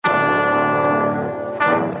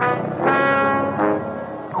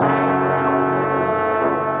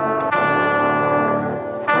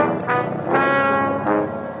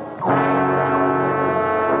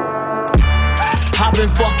been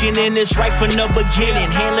fucking in this right from the beginning.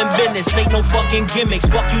 Handling business, ain't no fucking gimmicks.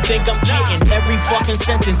 Fuck you think I'm kidding? Every fucking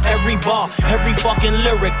sentence, every bar, every fucking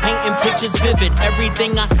lyric, painting pictures vivid.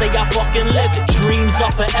 Everything I say, I fucking live it. Dreams are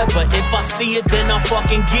forever. If I see it, then I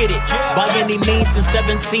fucking get it. By any means, since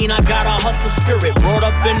 17, I got a hustle spirit. Brought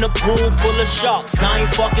up in the pool full of sharks. I ain't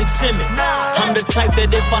fucking timid. I'm the type that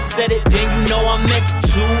if I said it, then you know I meant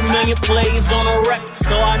it. 2 million plays on a record,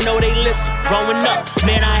 so I know they listen. Growing up,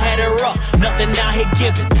 man, I had it rough. Nothing out here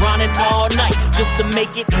giving. Grinding all night just to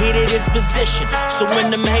make it hit it its position. So when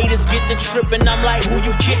them haters get the tripping, I'm like, who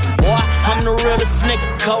you kidding? Boy, I'm the realest nigga,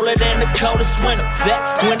 colder than the coldest winter. Vet,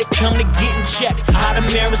 when it come to getting checks, I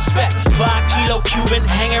demand respect. 5 kilo Cuban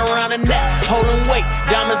hanging around the neck, holding weight,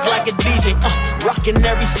 diamonds like a DJ, rocking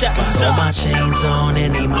every step. Got all my chains on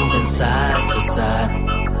and they moving side to side,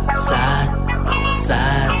 side,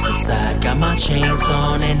 side to side. Got my chains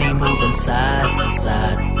on and they moving side to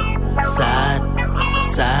side, side,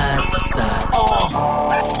 side to side.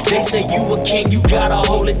 They say you a king, you gotta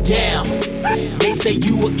hold it down. They say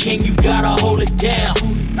you a king, you gotta hold it down.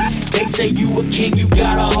 They say you a king, you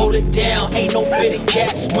gotta hold it down. Ain't no fitted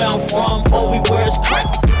caps where I'm from, all we wear is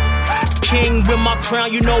crap. King with my crown,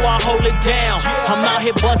 you know I hold it down. I'm out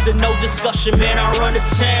here buzzing, no discussion, man, I run the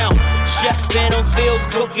town. Chef Phantom Fields,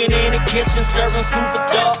 cooking in the kitchen, serving food for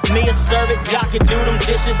dog. Me a servant, God can do them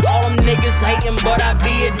dishes. All them niggas hating, but I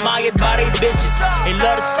be admired by they bitches. They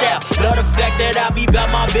love the style, love the fact that I be about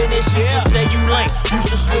my business. You just say you lame, you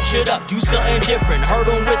should switch it up, do something different. Heard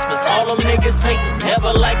them whispers, all them niggas hating,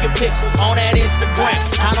 never liking pictures on that Instagram.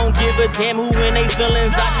 I don't give a damn who in they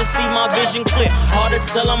feelings, I just see my vision clear. Hard to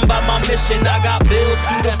tell them about my mission. I got bills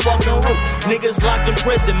through that fucking roof. Niggas locked in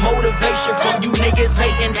prison. Motivation from you niggas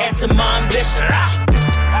hating. That's my ambition.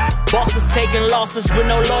 Bosses taking losses with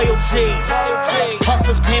no loyalties.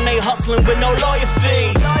 Hustlers claim they hustling with no lawyer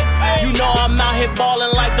fees. You know I'm out here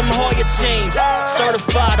balling like them Hoya teams.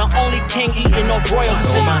 Certified, the only king eating off royalties.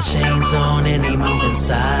 Got all my chains on and they moving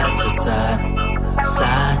side to side,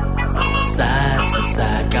 side, side to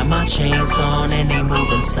side. Got my chains on and they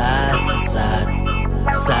moving side to side,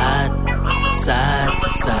 side, side to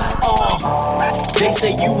side. They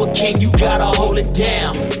say you a king, you gotta hold it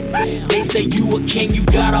down. They say you a king, you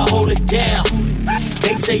gotta hold it down.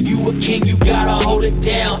 They say you a king, you gotta hold it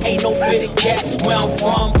down. Ain't no fitted caps where I'm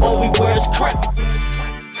from, all we wear is crap.